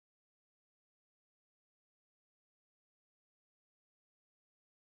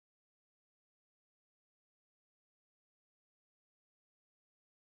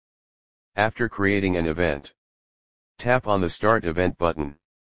After creating an event, tap on the Start Event button.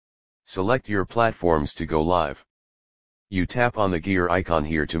 Select your platforms to go live. You tap on the gear icon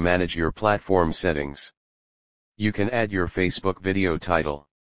here to manage your platform settings. You can add your Facebook video title,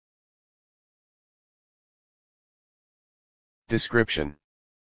 description,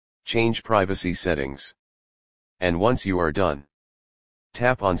 change privacy settings. And once you are done,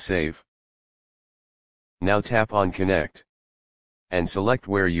 tap on Save. Now tap on Connect, and select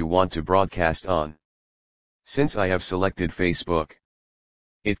where you want to broadcast on. Since I have selected Facebook,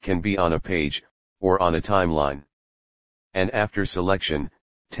 it can be on a page, or on a timeline. And after selection,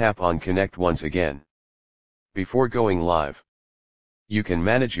 tap on Connect once again. Before going live, you can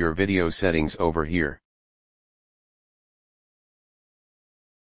manage your video settings over here.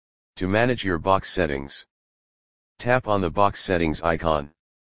 To manage your box settings, tap on the box settings icon.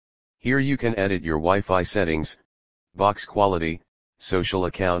 Here you can edit your Wi-Fi settings, box quality, social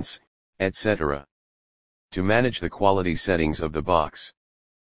accounts, etc. To manage the quality settings of the box,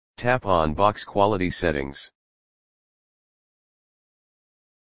 tap on Box Quality Settings.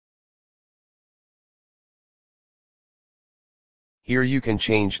 Here you can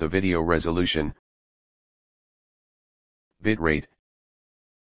change the video resolution, bitrate,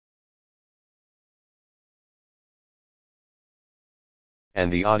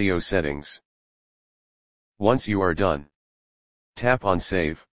 and the audio settings. Once you are done, tap on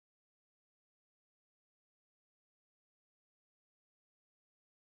Save.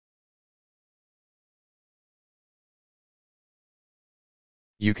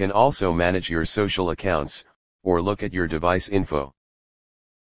 You can also manage your social accounts, or look at your device info.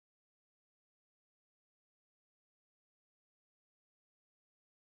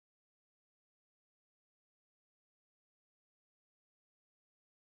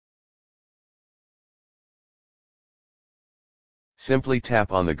 Simply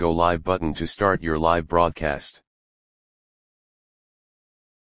tap on the Go Live button to start your live broadcast.